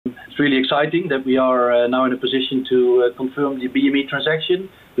really exciting that we are now in a position to confirm the BME transaction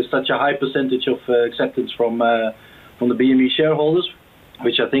with such a high percentage of acceptance from the BME shareholders,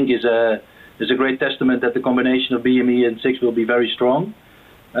 which I think is a great testament that the combination of BME and SIX will be very strong.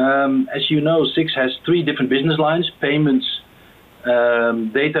 As you know, SIX has 3 different business lines: payments,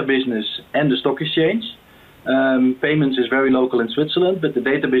 data business, and the stock exchange. Payments is very local in Switzerland, but the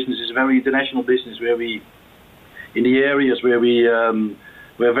data business is a very international business where we, in the areas where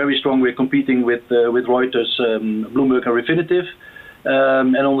we're very strong, we're competing with Reuters, Bloomberg, and Refinitiv.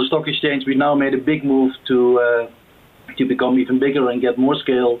 And on the stock exchange, we now made a big move to become even bigger and get more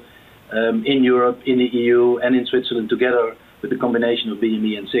scale in Europe, in the EU, and in Switzerland together with the combination of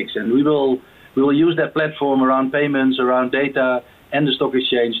BME and SIX. And we will use that platform around payments, around data, and the stock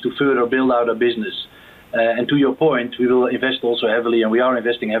exchange to further build out our business. And to your point, we will invest also heavily, and we are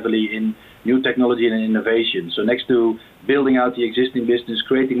investing heavily in new technology and innovation. So next to building out the existing business,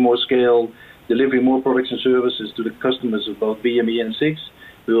 creating more scale, delivering more products and services to the customers of both BME and SIX,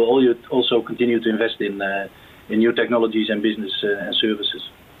 we will also continue to invest in new technologies and business and services.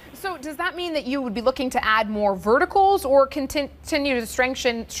 So does that mean that you would be looking to add more verticals or continue to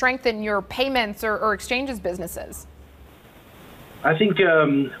strengthen your payments or exchanges businesses? I think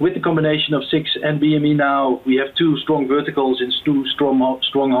with the combination of SIX and BME now, we have 2 strong verticals in 2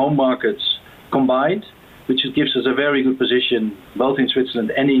 strong home markets combined, which gives us a very good position both in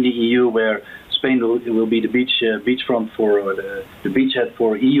Switzerland and in the EU, where Spain will be the beachfront for the beachhead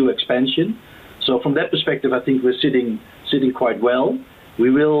for EU expansion. So from that perspective, I think we're sitting quite well.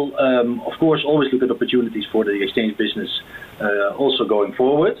 We will, of course, always look at opportunities for the exchange business also going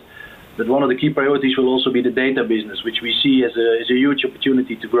forward. But one of the key priorities will also be the data business, which we see as a huge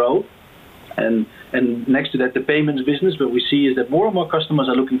opportunity to grow. And next to that, the payments business, what we see is that more and more customers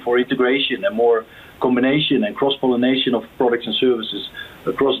are looking for integration and more combination and cross-pollination of products and services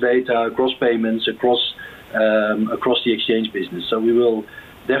across data, across payments, across the exchange business. So we will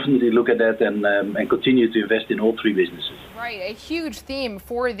definitely look at that and continue to invest in all 3 businesses. Right, a huge theme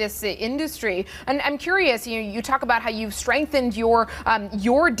for this industry. And I'm curious, you talk about how you've strengthened your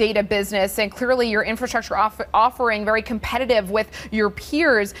data business, and clearly your infrastructure offering very competitive with your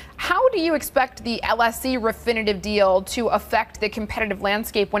peers. How do you expect the LSE Refinitiv deal to affect the competitive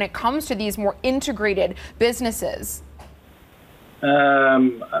landscape when it comes to these more integrated businesses?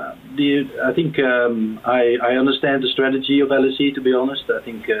 I think I understand the strategy of LSE, to be honest. I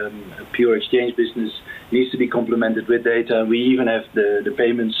think a pure exchange business needs to be complemented with data. We even have the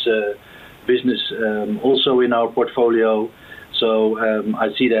payments business also in our portfolio. So I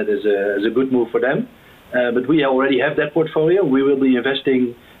see that as a good move for them. But we already have that portfolio. We will be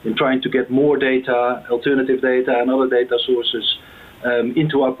investing in trying to get more data, alternative data, and other data sources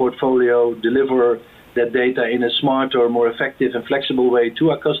into our portfolio, deliver that data in a smarter, more effective and flexible way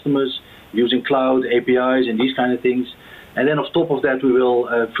to our customers using cloud, APIs and these kind of things. And then on top of that, we will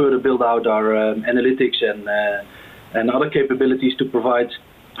further build out our analytics and other capabilities to provide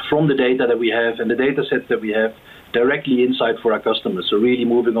from the data that we have and the data sets that we have directly insight for our customers. So really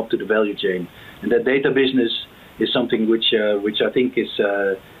moving up to the value chain. And that data business is something which I think is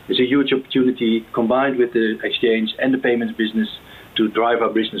a huge opportunity combined with the exchange and the payments business to drive our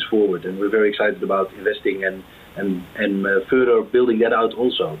business forward, and we're very excited about investing and further building that out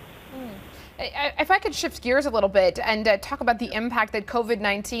also. If I could shift gears a little bit and talk about the impact that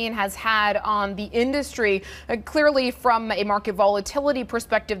COVID-19 has had on the industry. Clearly, from a market volatility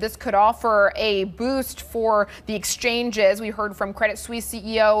perspective, this could offer a boost for the exchanges. We heard from Credit Suisse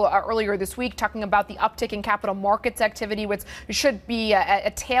CEO earlier this week talking about the uptick in capital markets activity, which should be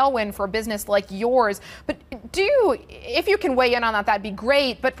a tailwind for a business like yours. But if you can weigh in on that, that'd be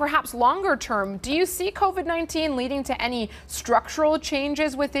great. But perhaps longer term, do you see COVID-19 leading to any structural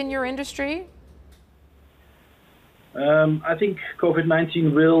changes within your industry? I think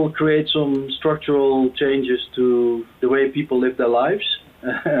COVID-19 will create some structural changes to the way people live their lives,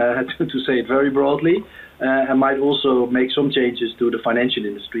 to say it very broadly, and might also make some changes to the financial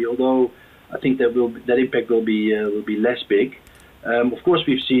industry, although I think that impact will be less big. Of course,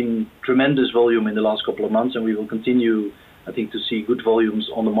 we've seen tremendous volume in the last couple of months, and we will continue, I think, to see good volumes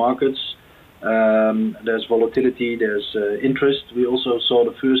on the markets. There's volatility, there's interest. We also saw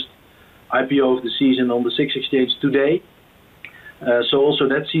the first IPO of the season on the SIX exchange today. So also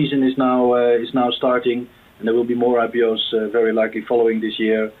that season is now starting, and there will be more IPOs very likely following this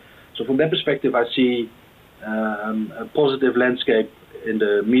year. So from that perspective, I see a positive landscape in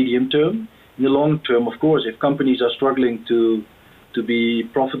the medium term. In the long term, of course, if companies are struggling to be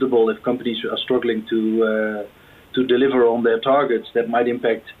profitable, if companies are struggling to deliver on their targets, that might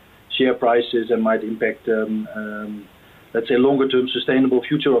impact share prices and might impact let's say, longer-term sustainable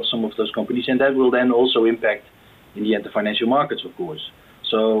future of some of those companies, and that will then also impact, in the end, the financial markets, of course.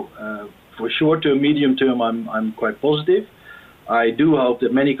 So for short-term, medium-term, I'm quite positive. I do hope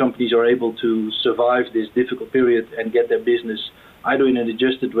that many companies are able to survive this difficult period and get their business either in an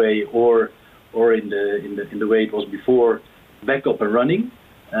adjusted way or in the way it was before, back up and running.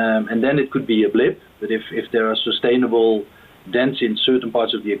 And then it could be a blip, but if there are sustainable dents in certain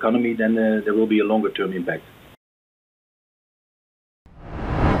parts of the economy, then there will be a longer-term impact.